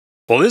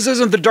Well, this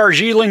isn't the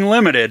Darjeeling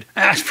Limited,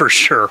 that's for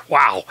sure.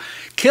 Wow.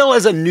 Kill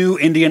is a new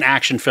Indian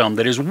action film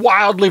that is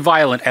wildly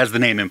violent, as the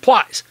name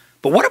implies.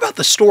 But what about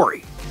the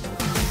story?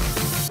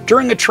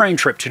 During a train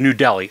trip to New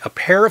Delhi, a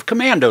pair of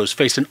commandos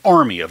face an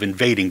army of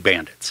invading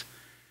bandits.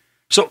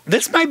 So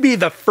this might be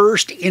the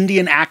first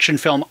Indian action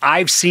film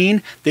I've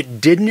seen that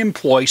didn't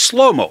employ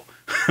slow-mo,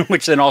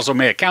 which then also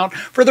may account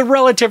for the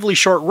relatively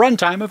short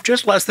runtime of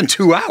just less than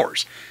 2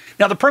 hours.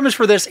 Now, the premise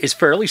for this is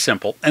fairly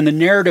simple, and the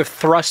narrative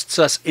thrusts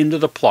us into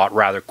the plot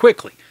rather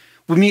quickly.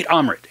 We meet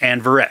Amrit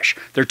and Varesh.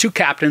 They're two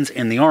captains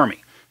in the army.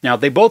 Now,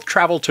 they both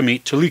travel to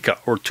meet Tulika,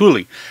 or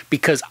Tuli,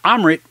 because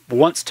Amrit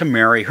wants to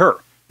marry her.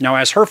 Now,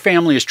 as her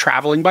family is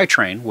traveling by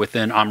train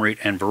within Amrit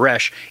and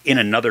Varesh in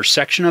another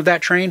section of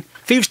that train,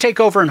 thieves take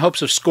over in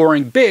hopes of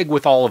scoring big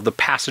with all of the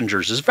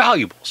passengers as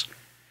valuables.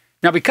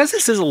 Now, because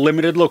this is a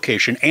limited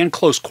location and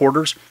close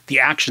quarters, the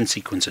action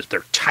sequences,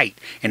 they're tight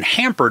and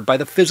hampered by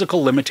the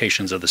physical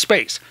limitations of the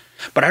space.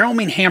 But I don't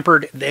mean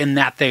hampered in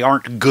that they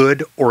aren't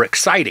good or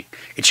exciting.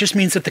 It just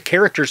means that the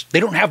characters, they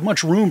don't have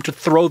much room to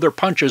throw their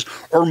punches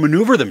or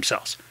maneuver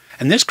themselves.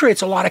 And this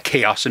creates a lot of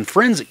chaos and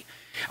frenzy.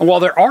 And while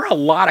there are a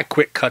lot of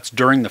quick cuts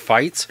during the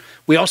fights,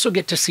 we also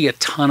get to see a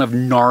ton of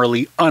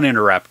gnarly,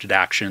 uninterrupted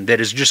action that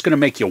is just going to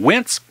make you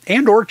wince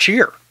and or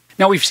cheer.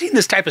 Now, we've seen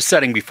this type of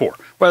setting before,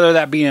 whether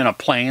that be in a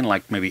plane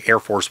like maybe Air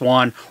Force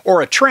One or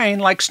a train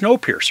like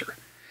Snowpiercer.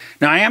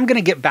 Now, I am going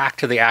to get back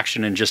to the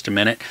action in just a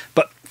minute,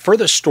 but for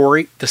the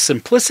story, the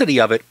simplicity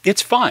of it,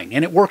 it's fine,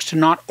 and it works to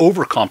not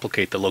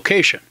overcomplicate the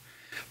location.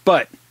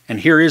 But,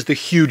 and here is the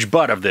huge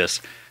but of this,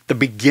 the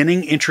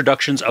beginning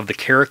introductions of the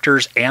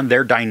characters and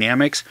their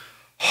dynamics,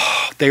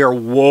 they are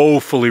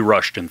woefully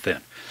rushed and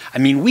thin. I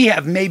mean, we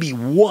have maybe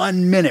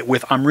 1 minute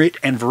with Amrit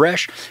and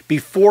Varesh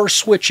before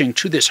switching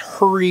to this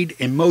hurried,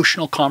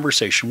 emotional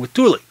conversation with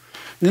Tuli.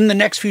 Then the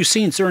next few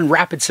scenes are in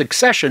rapid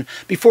succession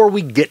before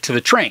we get to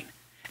the train.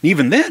 And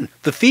even then,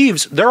 the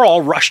thieves, they're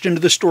all rushed into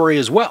the story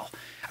as well.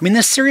 I mean,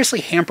 this seriously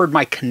hampered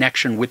my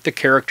connection with the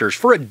characters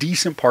for a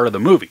decent part of the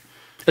movie.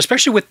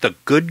 Especially with the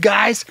good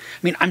guys. I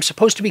mean, I'm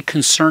supposed to be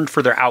concerned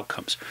for their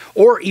outcomes,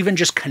 or even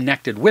just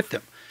connected with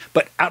them.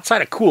 But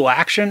outside of cool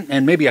action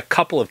and maybe a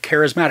couple of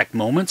charismatic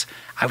moments,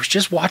 I was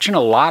just watching a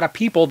lot of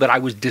people that I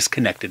was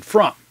disconnected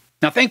from.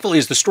 Now, thankfully,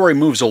 as the story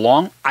moves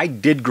along, I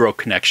did grow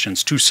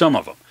connections to some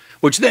of them,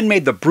 which then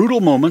made the brutal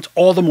moments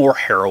all the more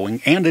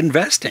harrowing and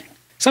investing.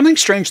 Something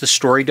strange the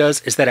story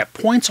does is that at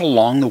points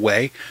along the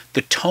way,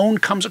 the tone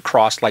comes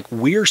across like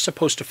we're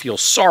supposed to feel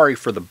sorry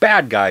for the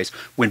bad guys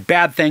when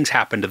bad things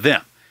happen to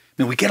them.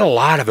 I mean, we get a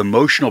lot of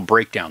emotional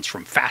breakdowns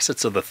from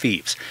facets of the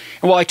thieves.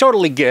 And while I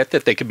totally get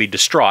that they could be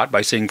distraught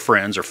by seeing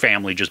friends or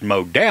family just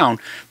mowed down,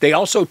 they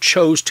also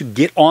chose to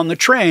get on the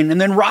train and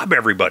then rob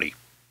everybody.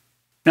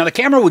 Now, the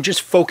camera would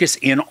just focus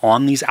in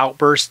on these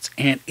outbursts,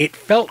 and it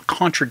felt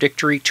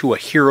contradictory to a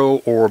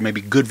hero or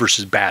maybe good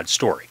versus bad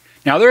story.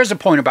 Now, there is a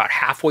point about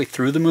halfway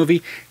through the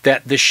movie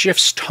that this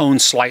shifts tone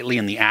slightly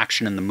in the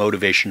action and the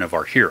motivation of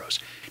our heroes.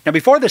 Now,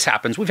 before this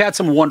happens, we've had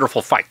some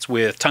wonderful fights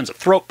with tons of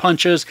throat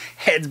punches,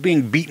 heads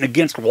being beaten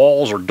against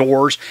walls or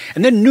doors,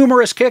 and then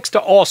numerous kicks to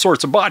all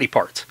sorts of body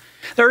parts.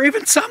 There are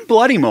even some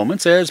bloody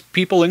moments as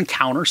people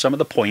encounter some of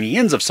the pointy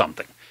ends of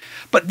something.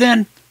 But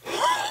then,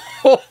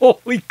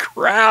 holy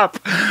crap,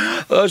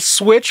 a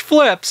switch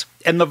flips,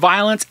 and the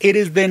violence, it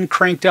is then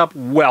cranked up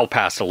well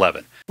past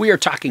 11. We are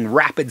talking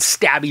rapid,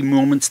 stabby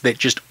moments that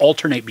just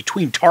alternate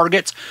between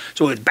targets,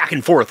 so it's back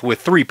and forth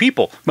with 3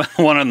 people. But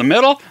the one in the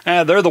middle,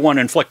 they're the one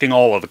inflicting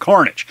all of the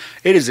carnage.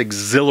 It is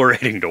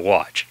exhilarating to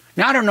watch.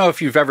 Now, I don't know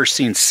if you've ever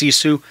seen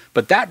Sisu,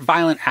 but that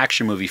violent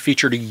action movie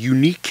featured a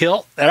unique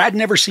kill that I'd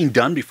never seen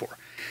done before.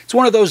 It's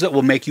one of those that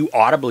will make you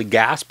audibly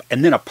gasp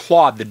and then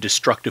applaud the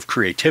destructive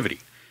creativity.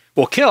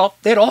 Well, Kill,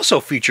 it also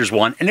features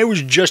one, and it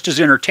was just as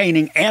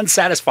entertaining and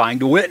satisfying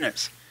to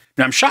witness.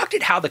 Now, I'm shocked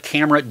at how the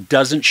camera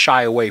doesn't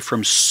shy away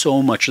from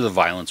so much of the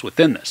violence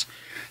within this.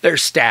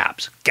 There's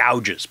stabs,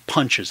 gouges,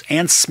 punches,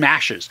 and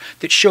smashes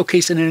that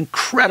showcase an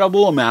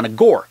incredible amount of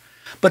gore.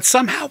 But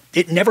somehow,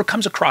 it never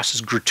comes across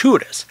as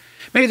gratuitous.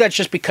 Maybe that's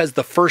just because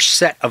the first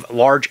set of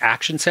large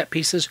action set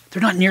pieces,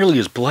 they're not nearly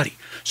as bloody.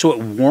 So it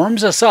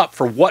warms us up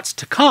for what's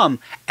to come,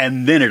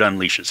 and then it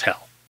unleashes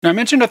hell. Now, I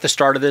mentioned at the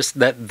start of this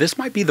that this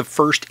might be the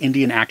first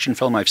Indian action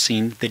film I've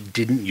seen that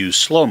didn't use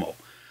slow-mo.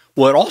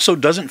 Well, it also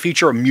doesn't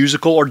feature a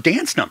musical or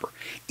dance number,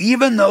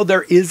 even though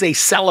there is a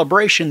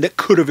celebration that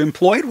could have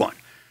employed one.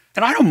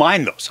 And I don't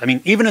mind those, I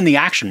mean, even in the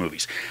action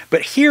movies.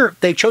 But here,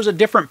 they chose a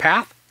different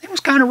path. It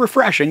was kind of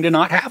refreshing to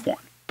not have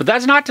one. But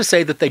that's not to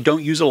say that they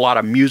don't use a lot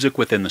of music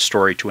within the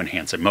story to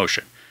enhance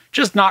emotion.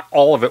 Just not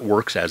all of it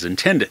works as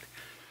intended.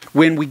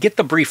 When we get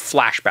the brief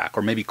flashback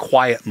or maybe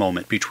quiet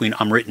moment between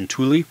Amrit and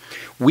Tuli,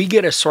 we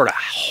get a sort of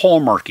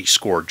hallmarky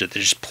score that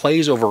just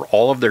plays over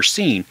all of their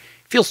scene.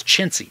 It feels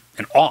chintzy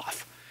and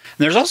off.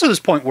 And there's also this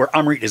point where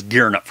Amrit is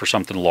gearing up for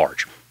something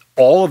large.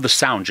 All of the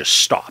sound just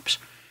stops.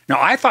 Now,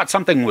 I thought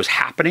something was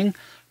happening,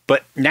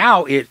 but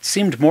now it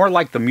seemed more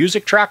like the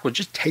music track was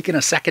just taking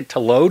a second to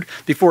load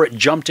before it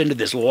jumped into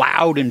this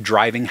loud and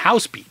driving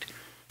house beat.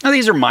 Now,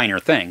 these are minor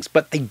things,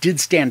 but they did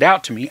stand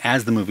out to me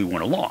as the movie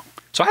went along.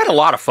 So I had a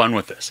lot of fun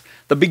with this.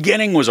 The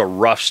beginning was a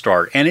rough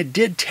start, and it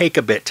did take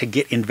a bit to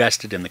get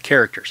invested in the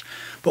characters.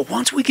 But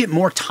once we get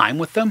more time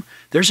with them,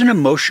 there's an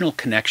emotional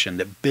connection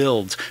that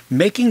builds,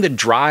 making the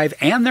drive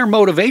and their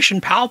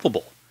motivation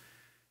palpable.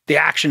 The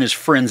action is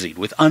frenzied,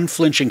 with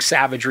unflinching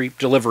savagery,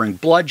 delivering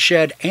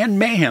bloodshed and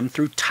mayhem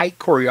through tight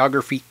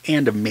choreography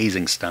and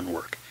amazing stunt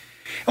work.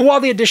 And while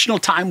the additional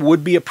time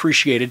would be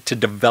appreciated to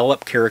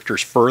develop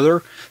characters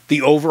further,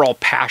 the overall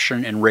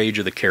passion and rage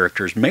of the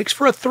characters makes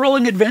for a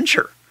thrilling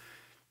adventure.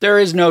 There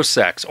is no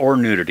sex or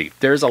nudity.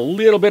 There's a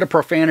little bit of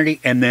profanity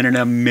and then an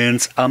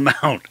immense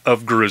amount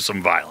of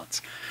gruesome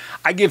violence.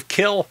 I give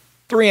Kill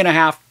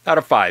 3.5 out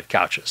of 5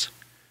 couches.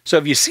 So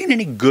have you seen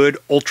any good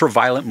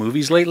ultra-violent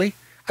movies lately?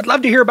 I'd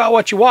love to hear about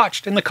what you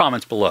watched in the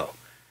comments below.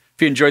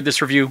 If you enjoyed this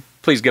review,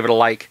 please give it a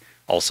like.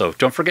 Also,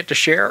 don't forget to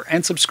share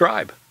and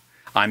subscribe.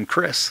 I'm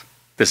Chris.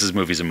 This is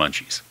Movies and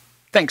Munchies.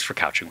 Thanks for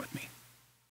couching with me.